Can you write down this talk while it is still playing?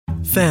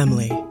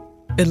Family.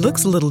 It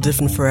looks a little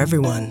different for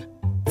everyone.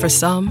 For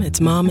some,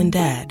 it's mom and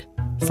dad.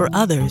 For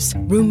others,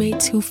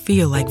 roommates who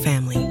feel like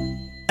family.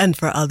 And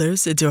for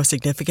others, it's your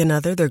significant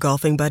other, their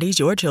golfing buddies,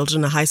 your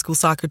children, a high school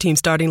soccer team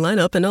starting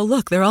lineup, and oh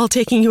look, they're all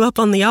taking you up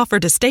on the offer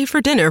to stay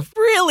for dinner,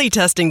 really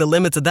testing the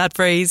limits of that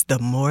phrase, the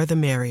more the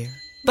merrier.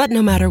 But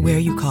no matter where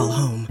you call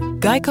home,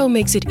 Geico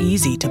makes it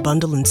easy to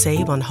bundle and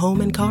save on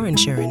home and car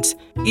insurance.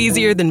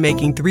 Easier than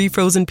making 3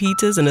 frozen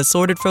pizzas and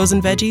assorted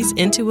frozen veggies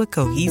into a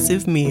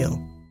cohesive meal.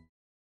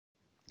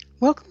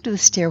 Welcome to the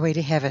Stairway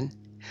to Heaven.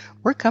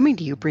 We're coming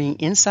to you bringing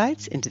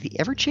insights into the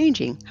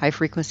ever-changing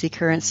high-frequency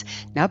currents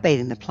now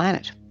bathing the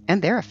planet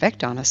and their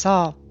effect on us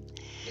all.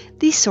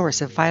 The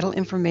source of vital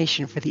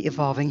information for the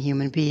evolving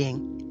human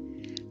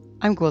being.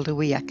 I'm Gwilda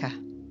Wiyaka.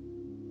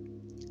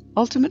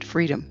 Ultimate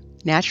freedom.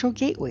 Natural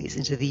gateways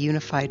into the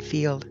unified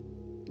field.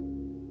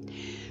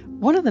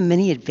 One of the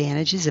many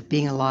advantages of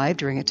being alive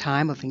during a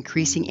time of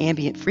increasing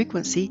ambient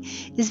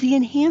frequency is the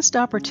enhanced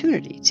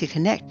opportunity to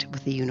connect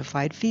with the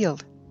unified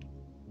field.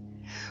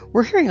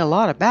 We're hearing a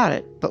lot about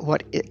it, but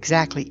what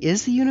exactly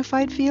is the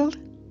unified field?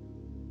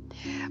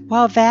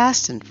 While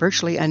vast and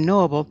virtually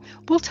unknowable,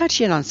 we'll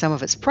touch in on some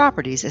of its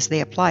properties as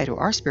they apply to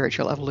our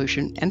spiritual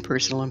evolution and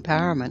personal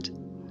empowerment.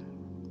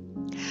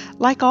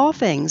 Like all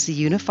things, the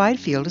unified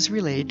field is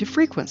related to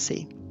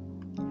frequency.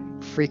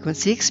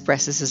 Frequency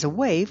expresses as a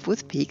wave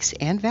with peaks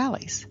and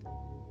valleys.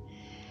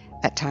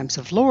 At times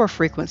of lower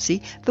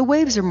frequency, the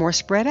waves are more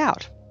spread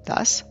out.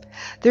 Thus,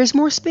 there's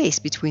more space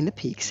between the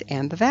peaks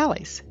and the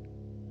valleys.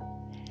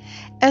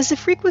 As the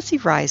frequency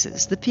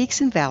rises, the peaks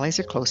and valleys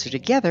are closer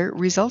together,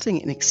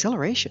 resulting in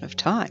acceleration of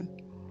time.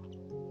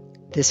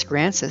 This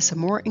grants us a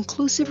more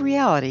inclusive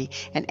reality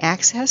and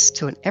access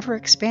to an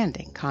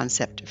ever-expanding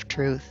concept of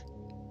truth.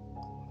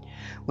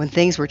 When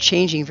things were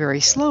changing very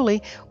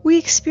slowly, we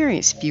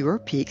experienced fewer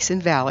peaks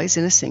and valleys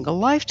in a single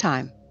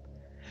lifetime.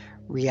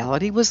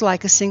 Reality was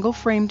like a single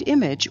framed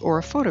image or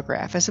a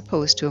photograph as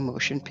opposed to a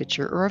motion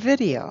picture or a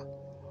video.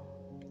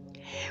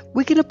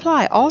 We can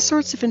apply all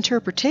sorts of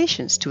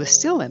interpretations to a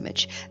still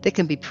image that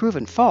can be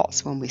proven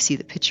false when we see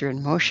the picture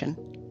in motion.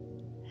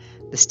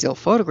 The still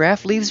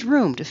photograph leaves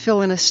room to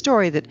fill in a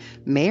story that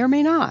may or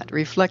may not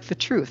reflect the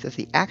truth of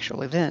the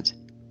actual event.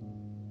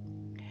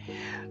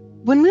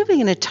 When living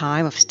in a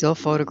time of still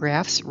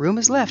photographs, room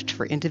is left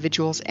for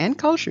individuals and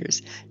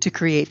cultures to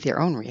create their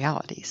own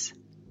realities.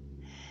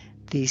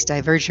 These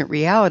divergent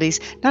realities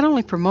not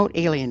only promote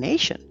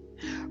alienation,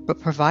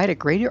 but provide a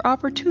greater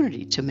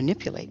opportunity to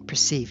manipulate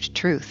perceived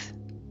truth.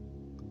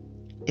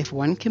 If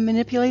one can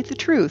manipulate the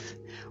truth,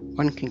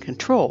 one can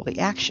control the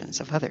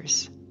actions of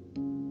others.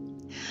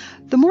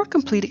 The more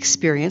complete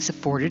experience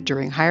afforded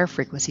during higher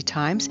frequency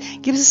times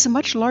gives us a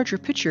much larger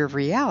picture of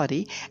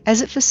reality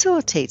as it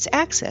facilitates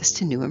access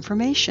to new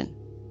information.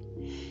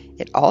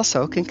 It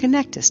also can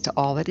connect us to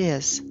all that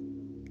is.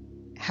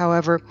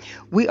 However,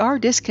 we are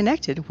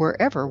disconnected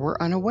wherever we're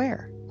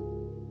unaware.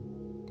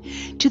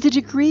 To the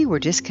degree we're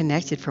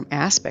disconnected from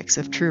aspects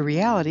of true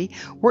reality,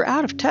 we're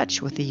out of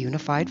touch with the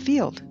unified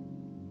field.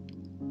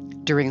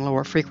 During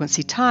lower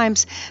frequency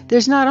times,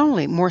 there's not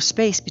only more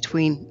space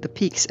between the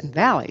peaks and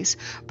valleys,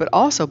 but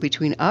also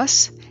between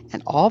us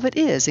and all that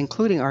is,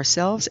 including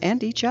ourselves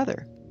and each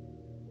other.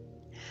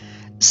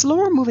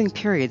 Slower moving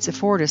periods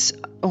afford us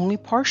only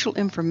partial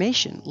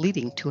information,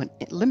 leading to a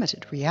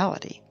limited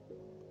reality.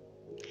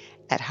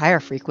 At higher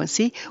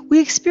frequency,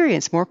 we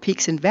experience more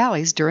peaks and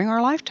valleys during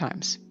our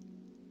lifetimes.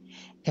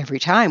 Every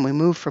time we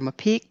move from a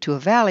peak to a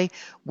valley,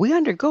 we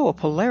undergo a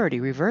polarity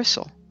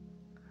reversal.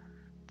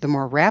 The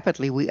more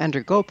rapidly we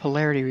undergo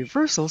polarity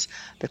reversals,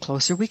 the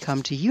closer we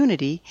come to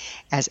unity,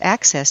 as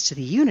access to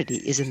the unity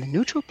is in the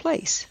neutral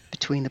place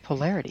between the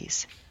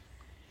polarities.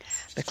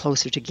 The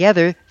closer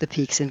together the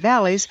peaks and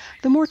valleys,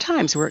 the more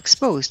times we're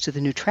exposed to the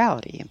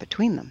neutrality in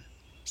between them.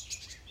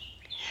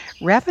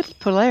 Rapid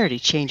polarity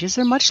changes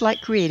are much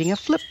like creating a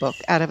flip book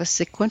out of a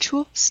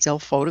sequential still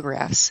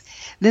photographs,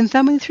 then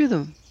thumbing through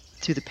the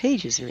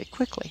pages very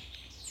quickly.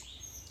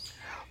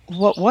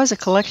 What was a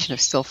collection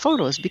of still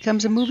photos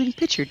becomes a moving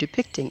picture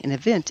depicting an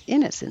event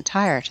in its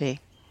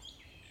entirety.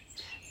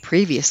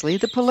 Previously,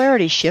 the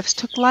polarity shifts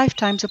took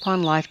lifetimes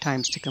upon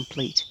lifetimes to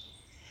complete.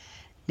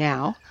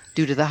 Now,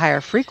 due to the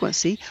higher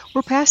frequency,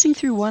 we're passing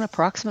through one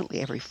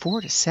approximately every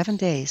 4 to 7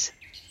 days.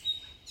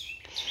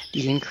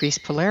 The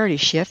increased polarity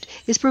shift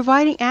is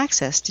providing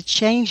access to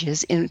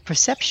changes in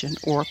perception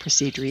or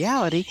perceived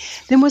reality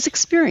than was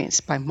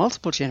experienced by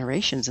multiple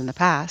generations in the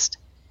past.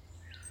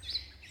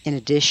 In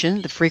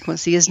addition, the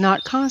frequency is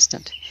not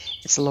constant.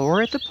 It's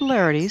lower at the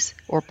polarities,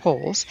 or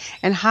poles,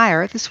 and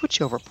higher at the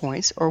switchover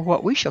points, or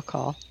what we shall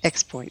call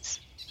X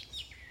points.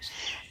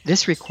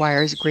 This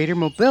requires greater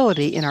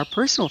mobility in our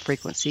personal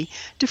frequency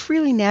to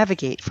freely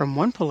navigate from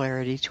one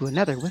polarity to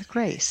another with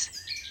grace.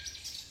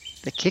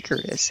 The kicker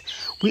is,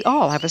 we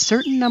all have a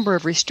certain number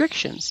of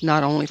restrictions,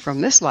 not only from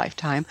this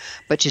lifetime,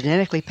 but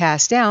genetically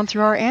passed down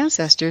through our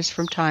ancestors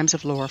from times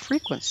of lower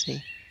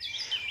frequency.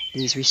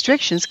 These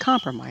restrictions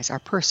compromise our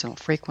personal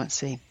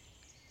frequency.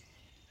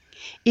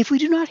 If we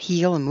do not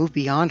heal and move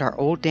beyond our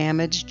old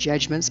damage,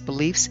 judgments,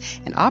 beliefs,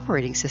 and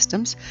operating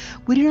systems,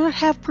 we do not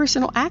have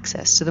personal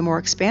access to the more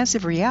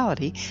expansive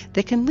reality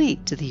that can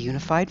lead to the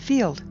unified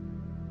field.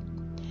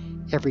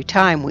 Every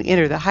time we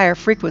enter the higher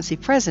frequency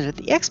present at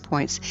the X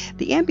points,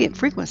 the ambient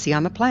frequency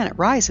on the planet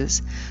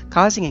rises,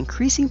 causing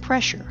increasing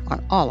pressure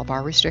on all of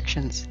our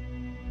restrictions.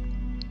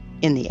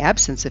 In the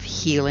absence of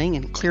healing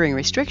and clearing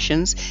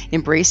restrictions,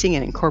 embracing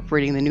and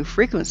incorporating the new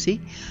frequency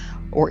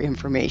or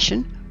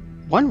information,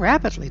 one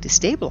rapidly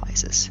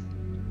destabilizes.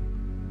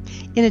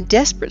 In a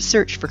desperate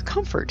search for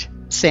comfort,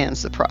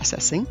 sans the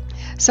processing,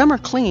 some are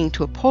clinging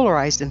to a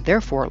polarized and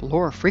therefore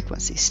lower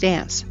frequency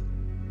stance.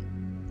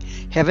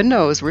 Heaven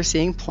knows we're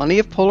seeing plenty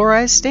of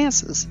polarized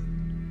stances.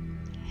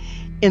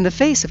 In the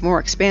face of more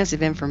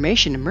expansive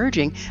information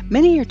emerging,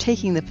 many are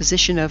taking the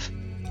position of,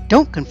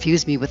 "Don't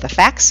confuse me with the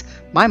facts,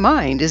 my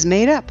mind is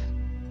made up."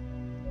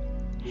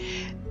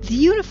 The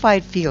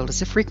unified field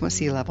is a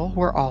frequency level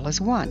where all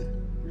is one.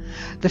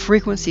 The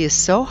frequency is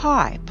so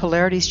high,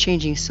 polarities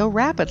changing so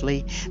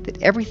rapidly,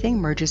 that everything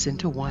merges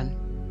into one.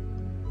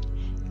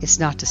 It's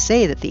not to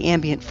say that the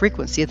ambient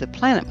frequency of the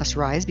planet must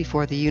rise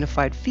before the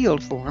unified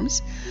field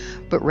forms,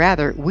 but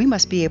rather we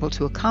must be able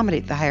to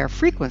accommodate the higher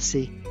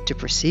frequency to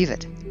perceive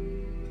it.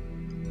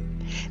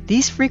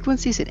 These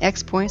frequencies and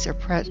X points are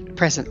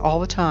present all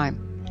the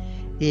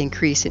time. The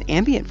increase in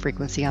ambient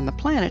frequency on the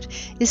planet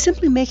is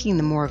simply making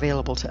them more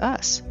available to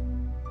us.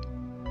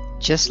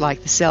 Just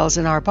like the cells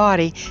in our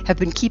body have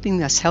been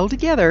keeping us held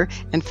together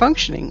and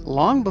functioning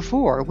long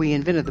before we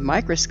invented the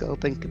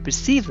microscope and could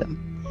perceive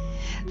them,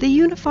 the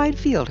unified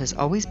field has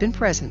always been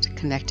present,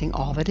 connecting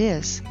all that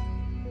is.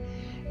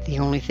 The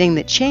only thing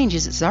that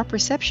changes is our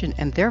perception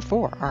and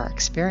therefore our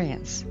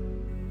experience.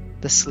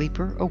 The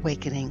sleeper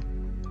awakening.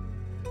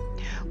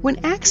 When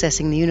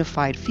accessing the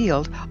unified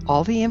field,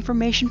 all the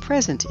information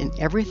present in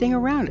everything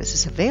around us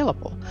is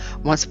available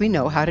once we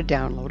know how to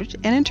download it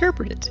and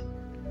interpret it.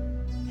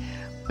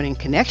 When in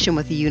connection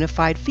with the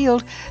unified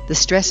field, the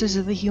stresses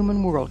of the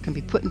human world can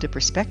be put into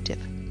perspective.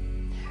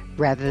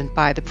 Rather than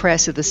by the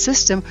press of the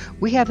system,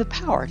 we have the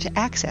power to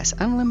access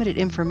unlimited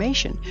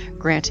information,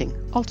 granting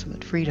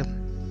ultimate freedom.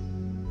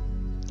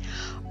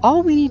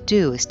 All we need to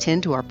do is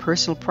tend to our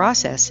personal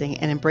processing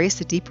and embrace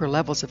the deeper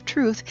levels of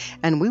truth,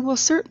 and we will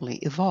certainly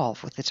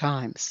evolve with the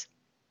times.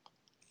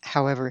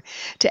 However,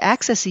 to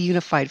access a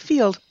unified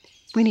field,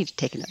 we need to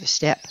take another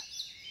step.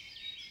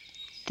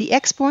 The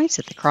X points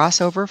at the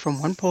crossover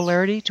from one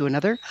polarity to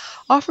another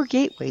offer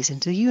gateways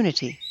into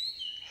unity.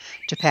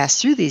 To pass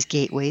through these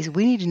gateways,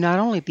 we need to not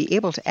only be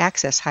able to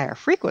access higher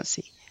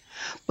frequency,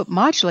 but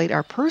modulate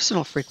our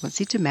personal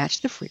frequency to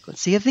match the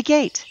frequency of the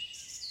gate.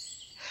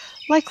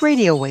 Like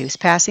radio waves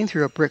passing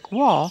through a brick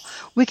wall,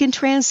 we can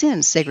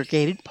transcend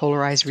segregated,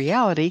 polarized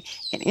reality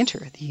and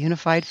enter the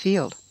unified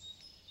field.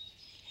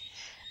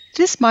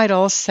 This might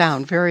all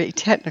sound very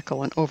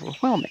technical and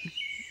overwhelming.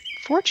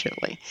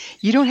 Fortunately,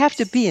 you don't have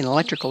to be an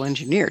electrical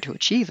engineer to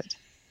achieve it.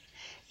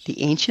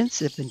 The ancients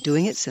have been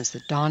doing it since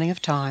the dawning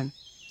of time.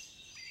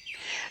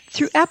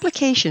 Through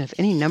application of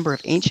any number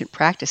of ancient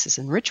practices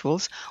and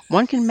rituals,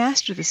 one can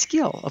master the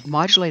skill of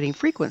modulating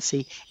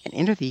frequency and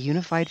enter the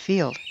unified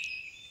field.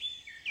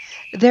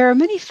 There are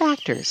many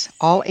factors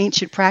all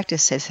ancient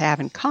practices have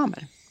in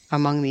common.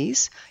 Among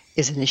these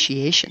is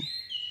initiation.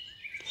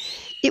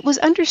 It was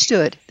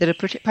understood that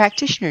a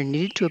practitioner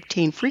needed to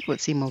obtain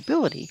frequency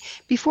mobility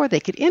before they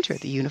could enter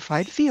the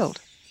unified field.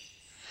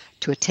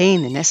 To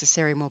attain the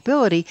necessary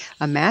mobility,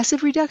 a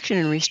massive reduction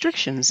in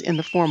restrictions in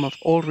the form of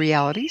old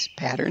realities,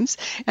 patterns,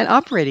 and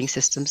operating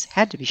systems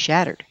had to be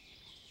shattered.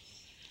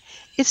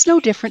 It's no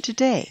different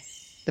today.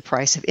 The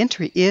price of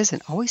entry is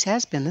and always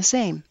has been the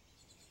same.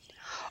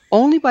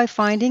 Only by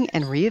finding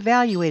and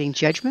reevaluating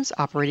judgments,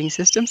 operating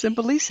systems, and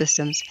belief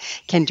systems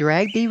can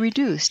drag be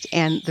reduced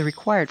and the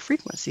required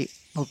frequency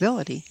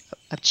mobility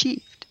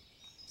achieved.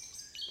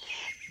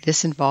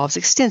 This involves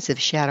extensive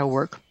shadow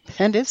work,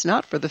 and it's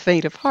not for the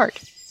faint of heart.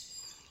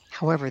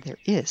 However, there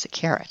is a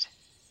carrot.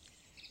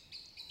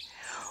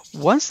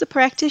 Once the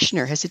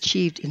practitioner has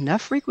achieved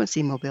enough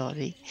frequency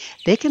mobility,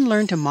 they can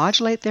learn to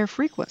modulate their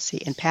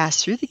frequency and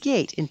pass through the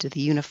gate into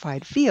the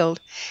unified field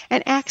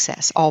and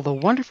access all the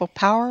wonderful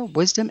power,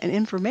 wisdom, and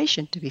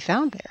information to be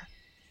found there.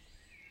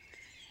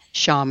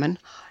 Shaman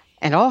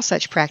and all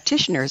such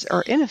practitioners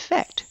are in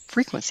effect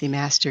frequency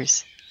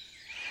masters.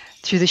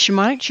 Through the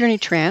shamanic journey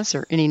trance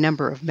or any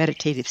number of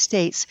meditative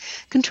states,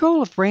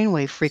 control of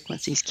brainwave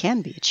frequencies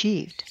can be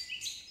achieved.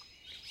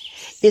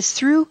 It's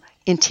through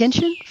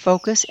intention,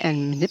 focus,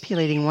 and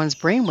manipulating one's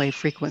brainwave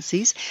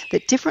frequencies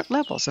that different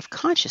levels of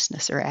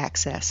consciousness are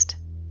accessed.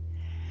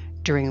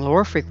 During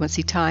lower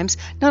frequency times,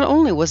 not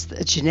only was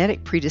a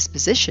genetic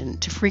predisposition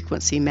to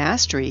frequency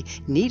mastery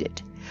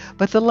needed,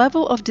 but the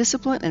level of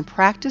discipline and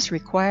practice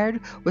required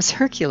was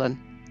Herculean.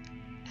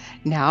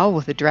 Now,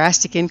 with a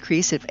drastic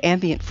increase of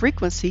ambient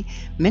frequency,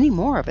 many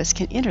more of us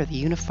can enter the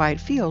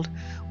unified field,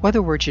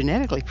 whether we're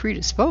genetically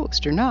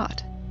predisposed or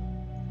not.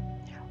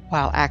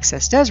 While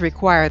access does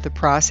require the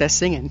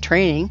processing and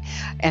training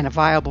and a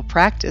viable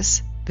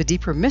practice, the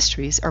deeper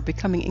mysteries are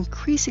becoming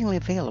increasingly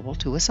available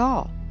to us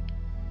all.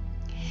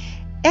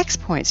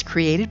 X-points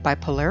created by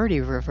polarity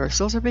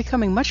reversals are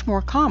becoming much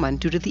more common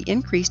due to the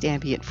increased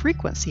ambient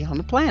frequency on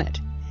the planet.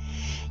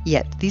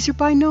 Yet these are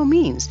by no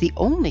means the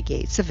only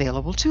gates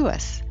available to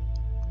us.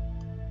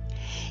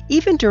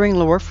 Even during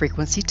lower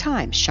frequency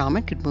times,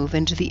 shaman could move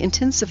into the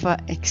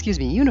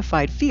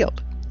unified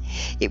field.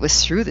 It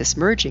was through this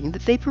merging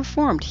that they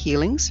performed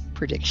healings,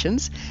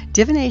 predictions,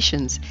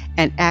 divinations,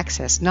 and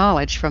accessed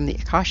knowledge from the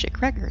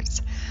Akashic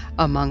records,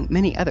 among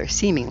many other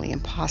seemingly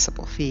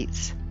impossible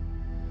feats.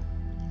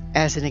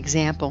 As an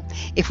example,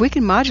 if we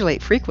can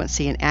modulate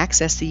frequency and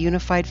access the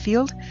unified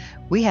field,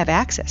 we have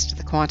access to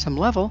the quantum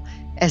level,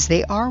 as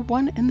they are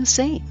one and the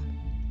same.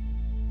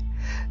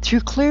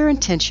 Through clear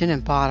intention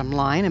and bottom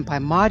line, and by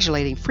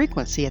modulating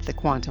frequency at the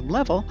quantum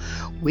level,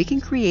 we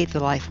can create the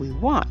life we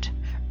want,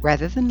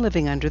 rather than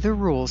living under the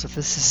rules of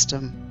the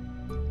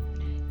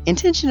system.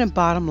 Intention and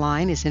bottom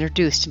line is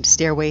introduced in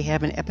Stairway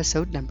Heaven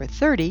episode number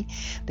 30,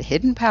 The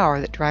Hidden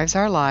Power That Drives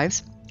Our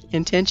Lives,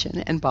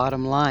 Intention and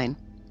Bottom Line.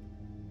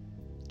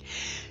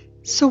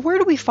 So where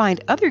do we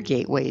find other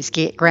gateways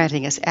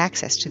granting us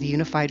access to the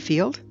unified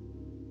field?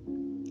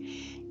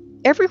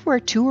 Everywhere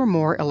two or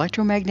more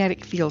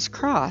electromagnetic fields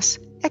cross,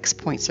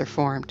 X-points are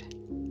formed.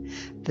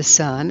 The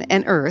Sun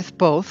and Earth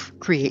both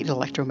create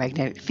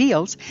electromagnetic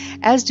fields,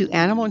 as do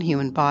animal and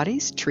human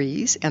bodies,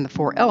 trees, and the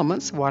four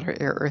elements, water,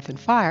 air, earth, and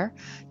fire,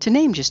 to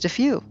name just a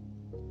few.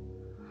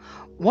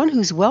 One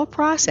who's well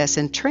processed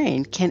and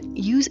trained can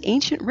use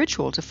ancient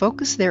ritual to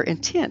focus their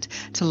intent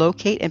to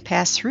locate and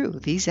pass through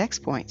these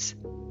X-points.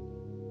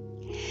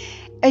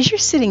 As you're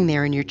sitting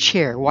there in your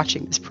chair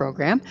watching this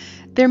program,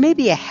 there may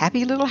be a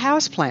happy little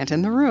houseplant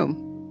in the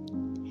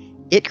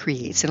room. It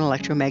creates an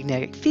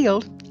electromagnetic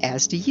field,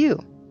 as do you.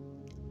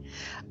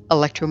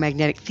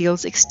 Electromagnetic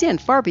fields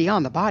extend far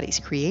beyond the bodies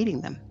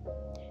creating them.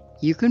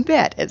 You can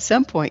bet at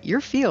some point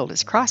your field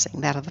is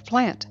crossing that of the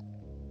plant.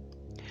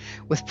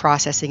 With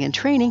processing and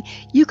training,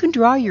 you can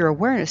draw your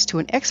awareness to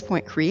an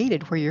X-point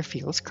created where your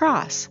fields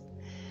cross.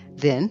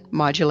 Then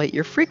modulate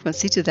your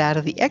frequency to that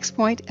of the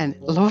X-point, and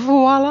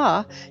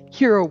voila,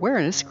 your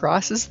awareness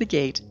crosses the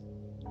gate.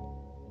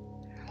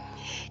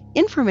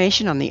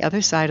 Information on the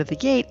other side of the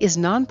gate is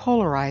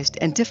non-polarized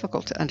and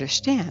difficult to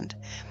understand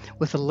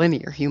with a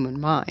linear human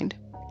mind.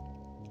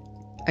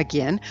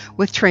 Again,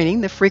 with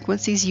training, the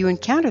frequencies you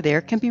encounter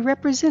there can be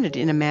represented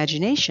in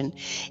imagination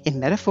in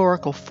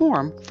metaphorical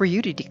form for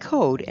you to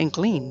decode and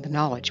glean the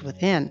knowledge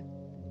within.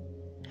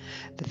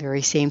 The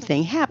very same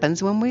thing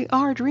happens when we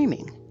are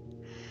dreaming.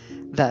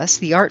 Thus,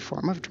 the art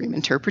form of dream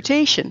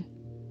interpretation.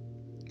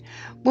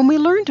 When we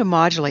learn to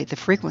modulate the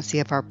frequency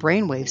of our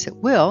brainwaves at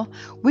will,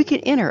 we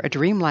can enter a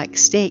dreamlike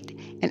state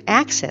and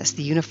access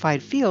the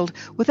unified field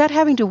without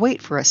having to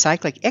wait for a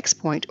cyclic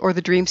X-point or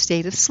the dream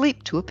state of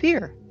sleep to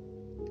appear.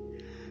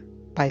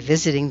 By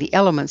visiting the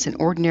elements in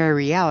ordinary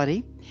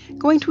reality,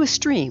 going to a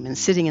stream and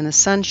sitting in the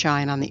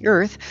sunshine on the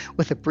earth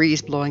with a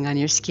breeze blowing on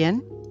your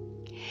skin,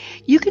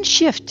 you can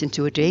shift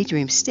into a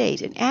daydream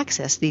state and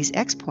access these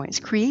X-points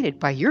created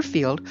by your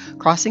field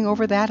crossing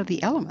over that of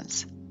the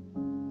elements.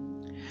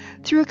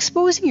 Through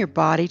exposing your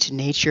body to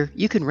nature,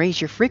 you can raise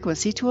your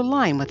frequency to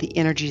align with the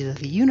energies of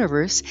the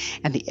universe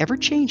and the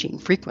ever-changing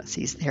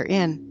frequencies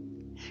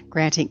therein,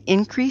 granting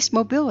increased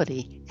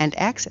mobility and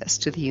access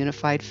to the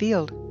unified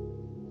field.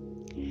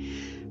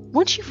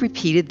 Once you've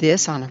repeated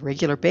this on a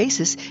regular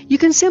basis, you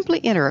can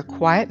simply enter a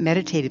quiet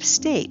meditative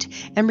state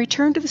and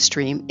return to the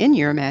stream in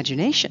your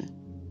imagination.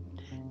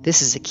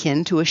 This is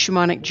akin to a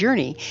shamanic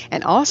journey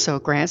and also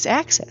grants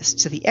access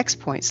to the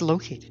X-points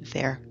located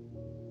there.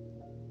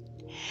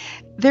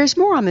 There's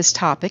more on this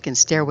topic in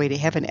Stairway to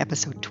Heaven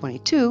episode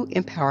 22,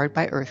 Empowered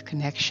by Earth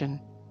Connection.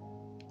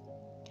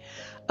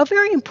 A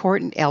very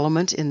important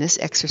element in this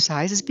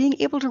exercise is being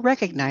able to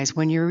recognize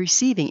when you're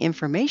receiving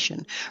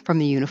information from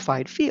the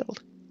unified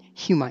field.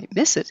 You might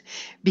miss it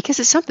because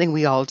it's something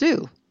we all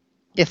do,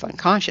 if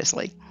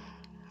unconsciously.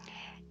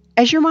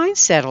 As your mind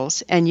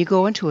settles and you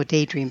go into a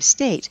daydream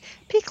state,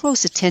 pay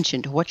close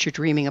attention to what you're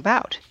dreaming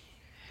about.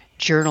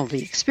 Journal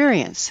the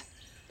experience.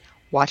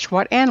 Watch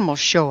what animals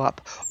show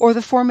up or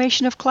the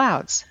formation of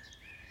clouds.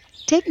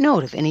 Take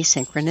note of any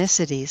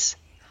synchronicities.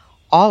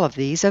 All of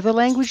these are the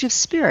language of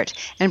spirit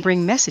and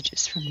bring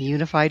messages from the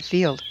unified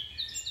field.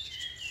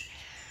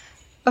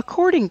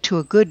 According to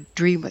a good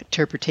dream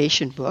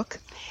interpretation book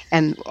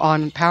and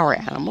on power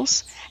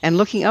animals, and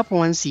looking up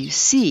ones you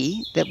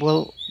see that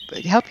will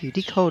help you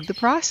decode the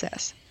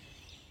process.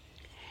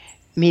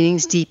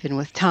 Meanings deepen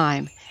with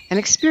time and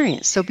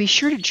experience, so be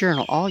sure to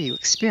journal all you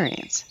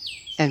experience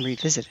and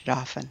revisit it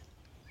often.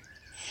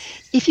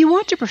 If you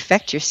want to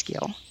perfect your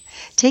skill,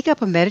 take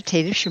up a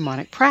meditative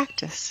shamanic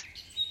practice.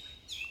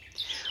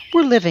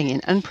 We're living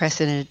in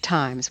unprecedented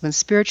times when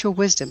spiritual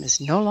wisdom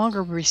is no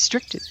longer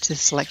restricted to a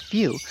select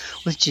few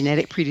with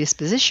genetic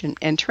predisposition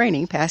and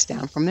training passed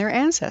down from their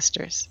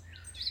ancestors.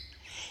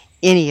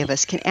 Any of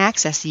us can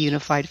access the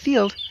unified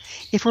field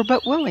if we're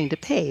but willing to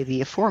pay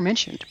the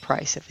aforementioned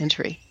price of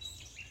entry.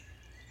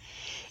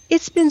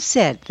 It's been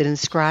said that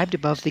inscribed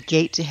above the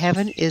gate to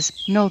heaven is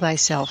know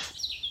thyself.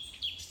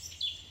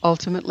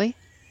 Ultimately,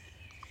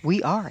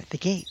 we are the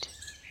gate.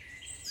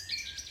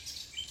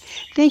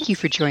 Thank you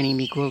for joining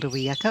me, Gwilda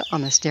Wiyaka,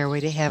 on the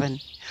Stairway to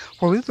Heaven,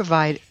 where we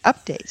provide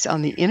updates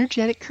on the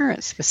energetic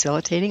currents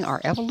facilitating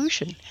our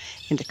evolution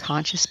into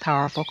conscious,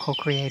 powerful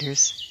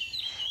co-creators.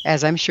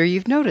 As I'm sure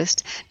you've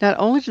noticed, not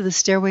only do the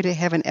Stairway to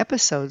Heaven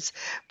episodes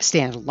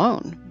stand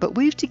alone, but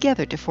weave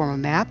together to form a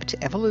map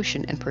to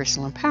evolution and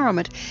personal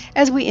empowerment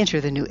as we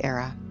enter the new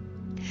era.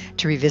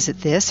 To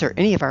revisit this or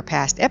any of our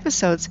past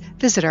episodes,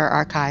 visit our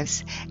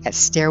archives at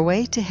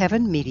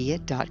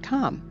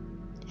stairwaytoheavenmedia.com.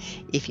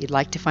 If you'd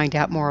like to find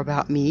out more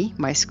about me,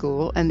 my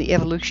school, and the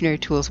evolutionary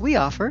tools we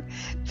offer,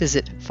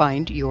 visit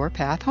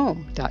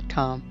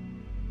findyourpathhome.com.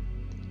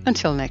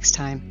 Until next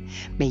time,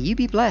 may you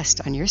be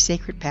blessed on your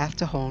sacred path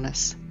to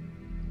wholeness.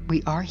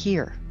 We are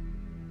here.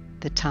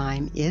 The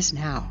time is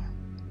now.